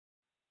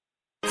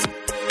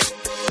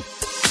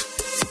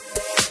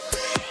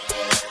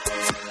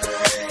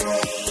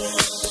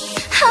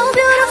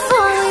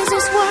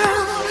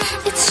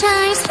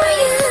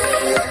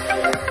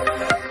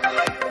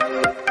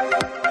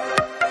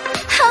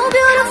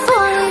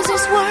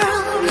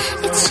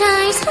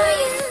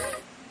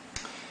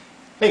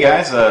Hey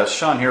guys,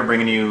 Shawn here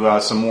bringing you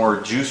some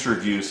more juice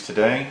reviews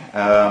today.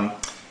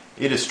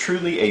 It is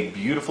truly a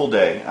beautiful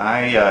day.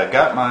 I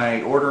got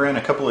my order in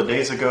a couple of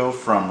days ago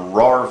from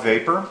RAWR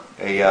Vapor,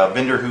 a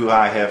vendor who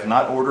I have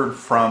not ordered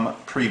from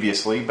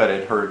previously, but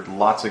had heard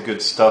lots of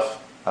good stuff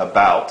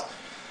about.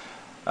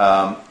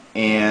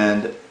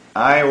 And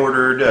I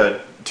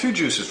ordered two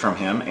juices from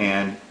him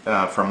and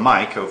from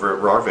Mike over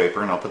at RAWR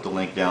Vapor, and I'll put the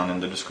link down in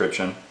the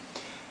description.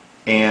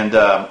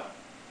 And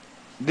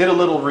did a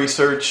little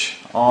research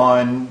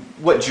on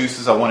what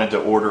juices I wanted to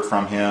order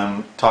from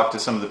him, talked to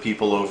some of the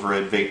people over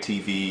at Vape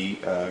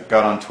TV,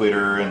 got on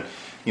Twitter and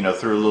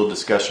threw a little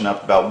discussion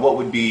up about what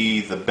would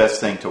be the best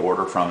thing to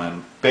order from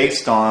him.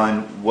 Based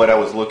on what I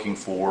was looking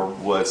for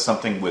was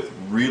something with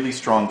really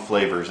strong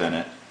flavors in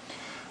it.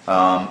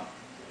 Not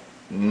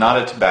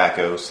a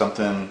tobacco,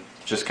 something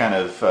just kind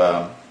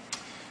of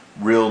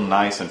real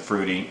nice and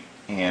fruity.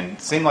 And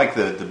it seemed like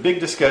the big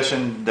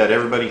discussion that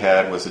everybody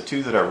had was the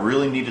two that I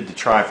really needed to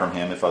try from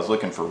him if I was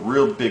looking for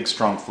real big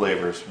strong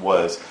flavors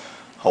was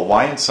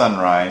Hawaiian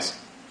Sunrise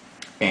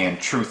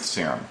and Truth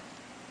Serum.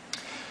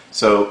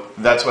 So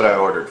that's what I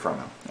ordered from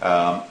him.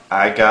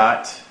 I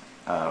got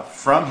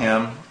from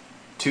him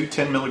two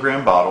 10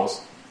 milligram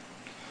bottles.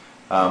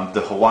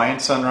 The Hawaiian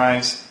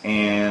Sunrise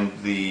and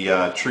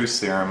the Truth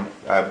Serum,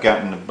 I've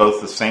gotten both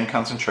the same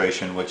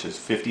concentration, which is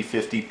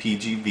 50-50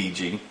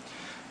 PG/VG.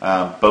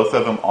 Both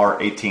of them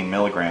are 18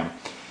 milligram.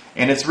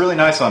 And it's really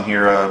nice on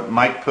here.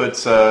 Mike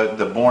puts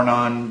the born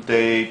on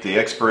date, the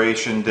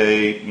expiration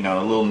date, a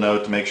little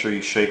note to make sure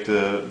you shake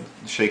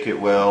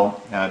it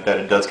well, that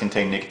it does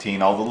contain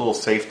nicotine, all the little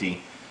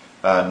safety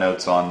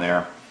notes on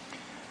there.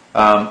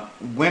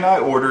 When I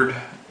ordered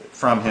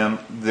from him,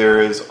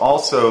 there is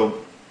also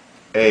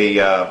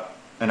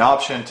an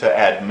option to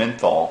add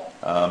menthol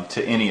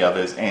to any of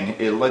it,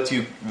 and it lets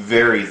you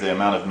vary the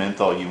amount of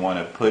menthol you want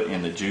to put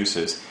in the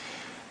juices.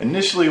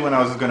 Initially, when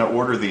I was going to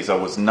order these, I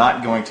was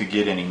not going to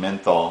get any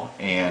menthol,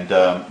 and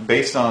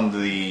based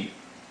on the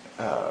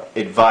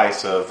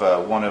advice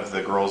of one of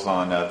the girls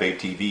on Vape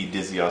TV,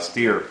 Dizzy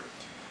Austere,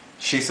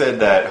 she said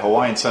that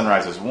Hawaiian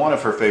Sunrise is one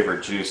of her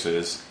favorite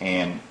juices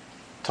and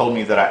told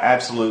me that I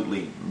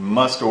absolutely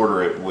must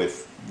order it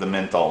with the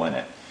menthol in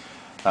it.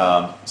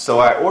 So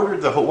I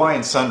ordered the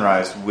Hawaiian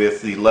Sunrise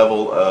with the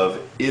level of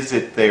Is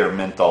It There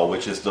menthol,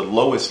 which is the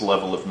lowest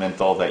level of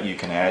menthol that you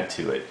can add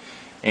to it.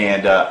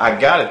 And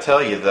I got to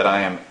tell you that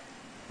I am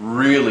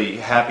really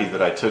happy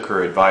that I took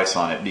her advice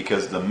on it,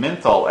 because the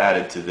menthol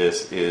added to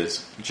this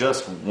is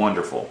just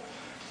wonderful.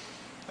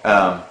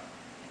 Matter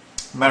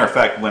of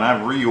fact, when I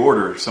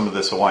reorder some of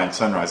this Hawaiian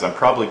Sunrise, I'm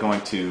probably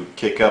going to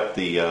kick up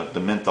the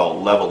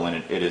menthol level in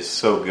it. It is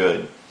so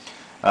good.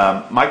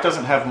 Mike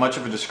doesn't have much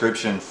of a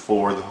description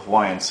for the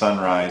Hawaiian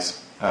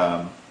Sunrise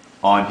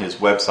on his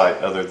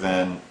website, other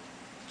than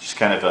just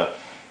kind of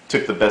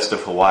took the best of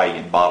Hawaii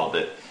and bottled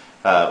it.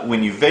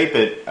 When you vape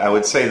it, I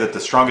would say that the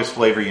strongest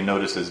flavor you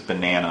notice is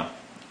banana.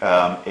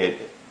 It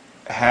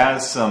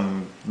has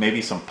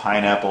maybe some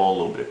pineapple, a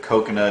little bit of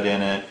coconut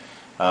in it.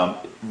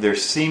 There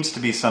seems to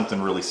be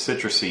something really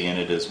citrusy in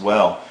it as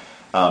well.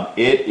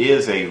 It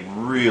is a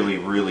really,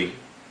 really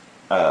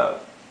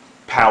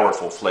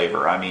powerful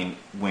flavor. I mean,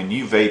 when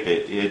you vape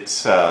it,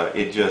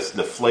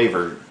 the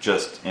flavor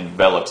just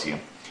envelops you.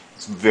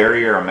 It's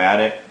very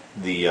aromatic.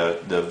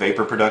 The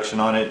vapor production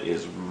on it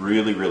is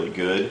really, really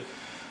good.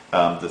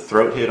 The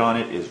throat hit on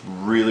it is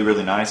really,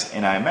 really nice,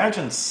 and I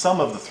imagine some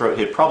of the throat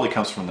hit probably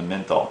comes from the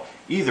menthol.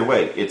 Either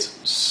way, it's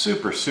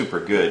super, super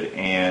good,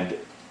 and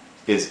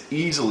is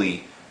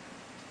easily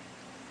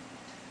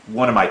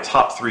one of my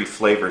top 3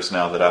 flavors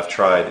now that I've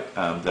tried,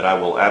 that I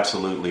will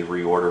absolutely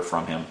reorder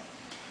from him.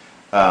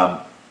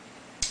 I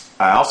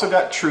also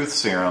got Truth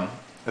Serum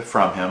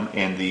from him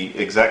in the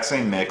exact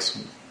same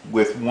mix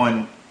with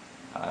one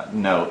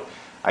note.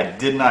 I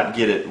did not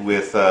get it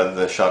with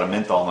the shot of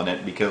menthol in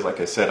it because,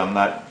 like I said, I'm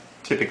not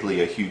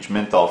typically a huge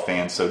menthol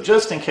fan. So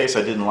just in case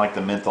I didn't like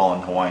the menthol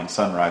in Hawaiian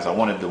Sunrise, I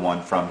wanted the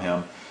one from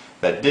him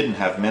that didn't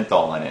have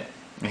menthol in it.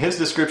 His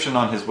description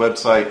on his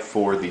website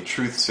for the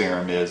Truth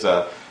Serum is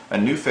a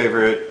new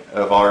favorite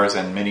of ours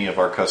and many of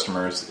our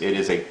customers. It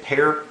is a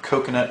pear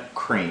coconut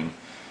cream.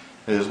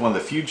 It is one of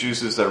the few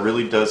juices that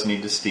really does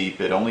need to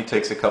steep. It only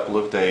takes a couple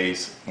of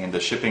days, and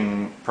the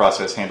shipping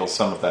process handles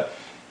some of that.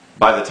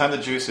 By the time the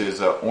juice is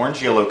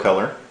orange-yellow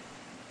color,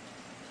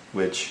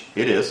 which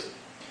it is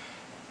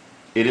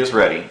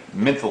ready.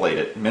 Mentholate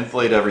it.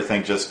 Mentholate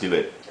everything, just do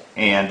it.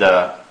 And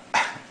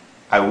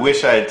I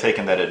wish I had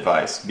taken that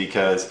advice,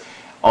 because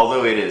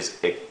although it is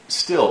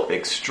still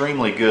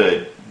extremely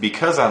good,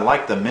 because I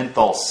like the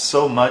menthol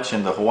so much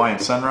in the Hawaiian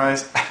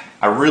Sunrise,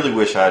 I really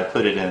wish I had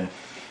put it in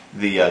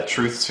the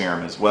Truth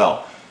Serum as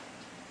well.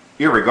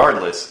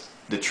 Irregardless,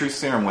 the Truth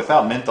Serum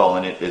without menthol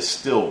in it is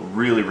still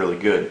really, really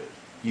good.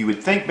 You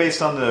would think,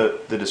 based on the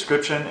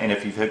description, and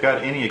if you've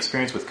got any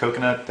experience with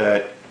coconut,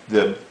 that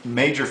the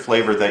major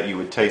flavor that you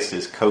would taste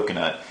is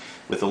coconut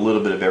with a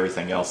little bit of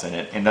everything else in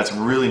it, and that's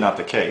really not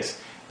the case.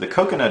 The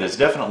coconut is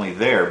definitely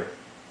there,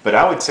 but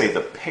I would say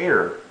the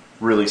pear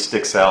really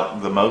sticks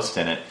out the most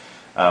in it,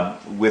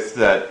 with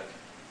that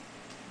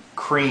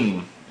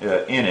cream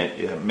in it.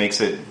 It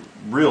makes it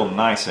real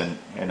nice and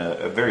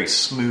a very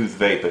smooth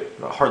vape,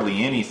 but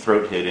hardly any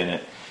throat hit in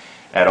it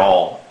at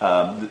all.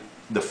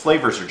 The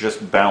flavors are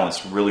just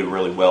balanced really,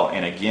 really well.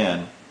 And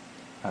again,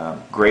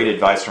 great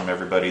advice from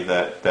everybody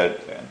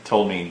that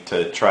told me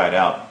to try it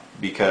out,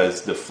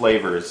 because the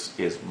flavors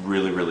is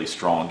really, really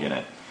strong in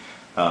it.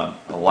 I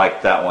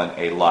like that one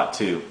a lot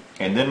too.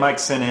 And then Mike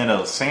sent in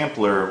a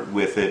sampler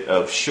with it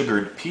of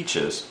sugared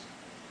peaches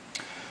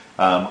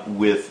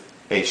with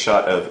a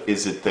shot of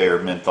Is It There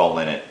menthol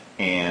in it.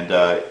 And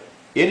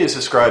it is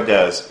described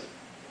as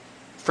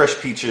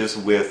fresh peaches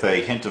with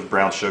a hint of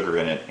brown sugar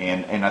in it.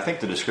 And I think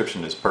the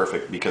description is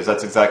perfect, because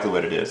that's exactly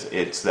what it is.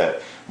 It's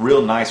that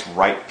real nice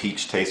ripe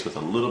peach taste with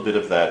a little bit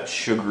of that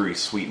sugary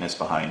sweetness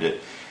behind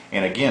it.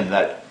 And again,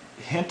 that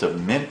hint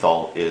of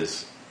menthol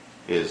is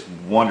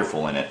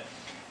wonderful in it.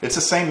 It's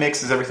the same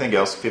mix as everything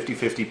else,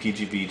 50-50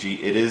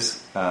 PGVG. It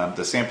is,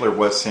 the sampler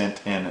was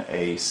sent in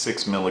a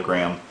 6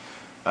 milligram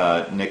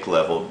nic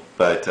level,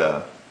 but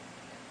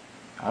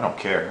I don't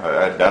care.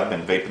 I've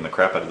been vaping the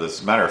crap out of this.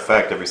 As a matter of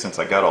fact, ever since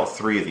I got all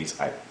 3 of these,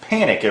 I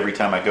panic every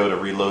time I go to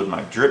reload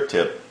my drip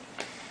tip,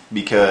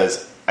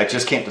 because I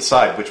just can't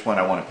decide which one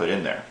I want to put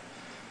in there.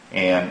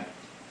 And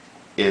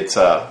it's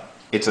a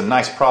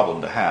nice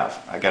problem to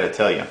have, I got to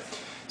tell you.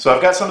 So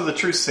I've got some of the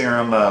Truth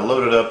Serum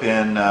loaded up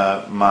in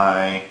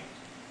my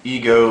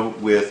Ego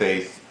with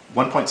a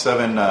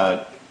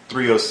 1.7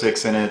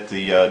 306 in it,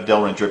 the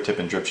Delrin drip tip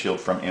and drip shield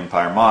from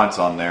Empire Mods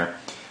on there.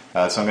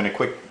 So I'm going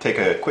to take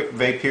a quick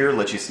vape here,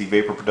 let you see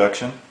vapor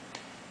production,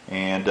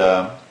 and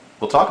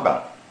we'll talk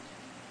about it.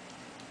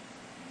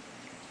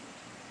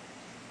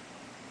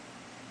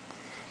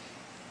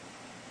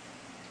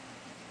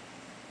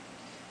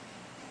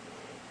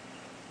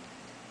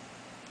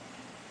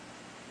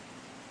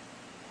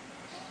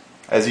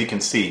 As you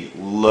can see,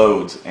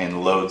 loads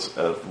and loads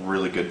of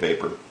really good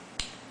vapor.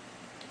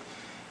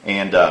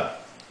 And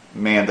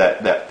man,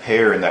 that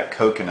pear and that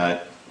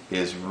coconut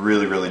is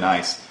really, really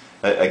nice.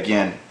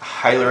 Again,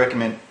 highly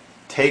recommend,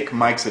 take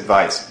Mike's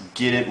advice.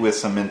 Get it with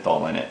some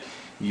menthol in it.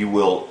 You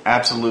will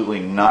absolutely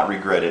not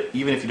regret it.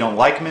 Even if you don't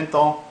like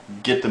menthol,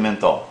 get the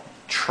menthol.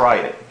 Try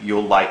it.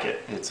 You'll like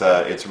it.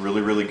 It's really,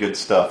 really good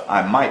stuff.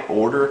 I might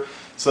order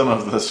some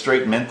of the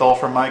straight menthol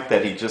from Mike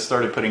that he just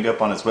started putting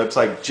up on his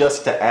website,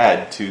 just to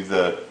add to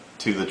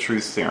the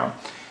Truth Serum.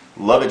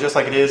 Love it just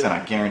like it is, and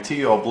I guarantee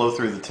you I'll blow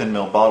through the 10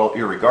 ml bottle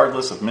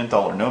irregardless of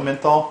menthol or no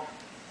menthol.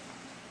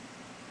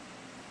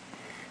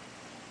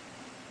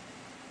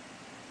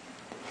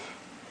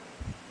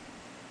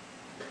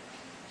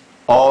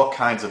 All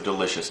kinds of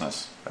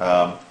deliciousness.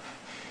 Go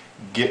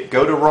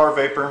to RAWR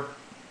Vapor,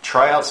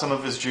 try out some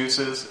of his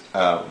juices.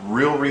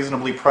 Real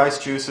reasonably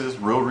priced juices,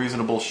 real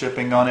reasonable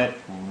shipping on it,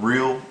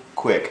 real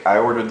quick. I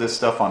ordered this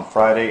stuff on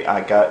Friday.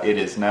 It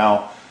is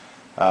now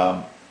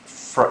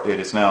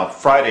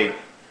Friday,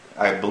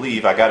 I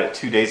believe. I got it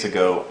 2 days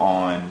ago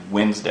on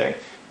Wednesday,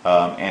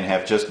 and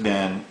have just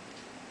been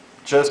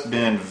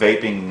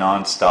vaping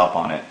nonstop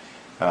on it.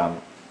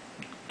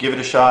 Give it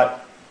a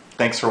shot.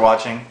 Thanks for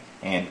watching,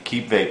 and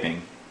keep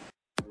vaping.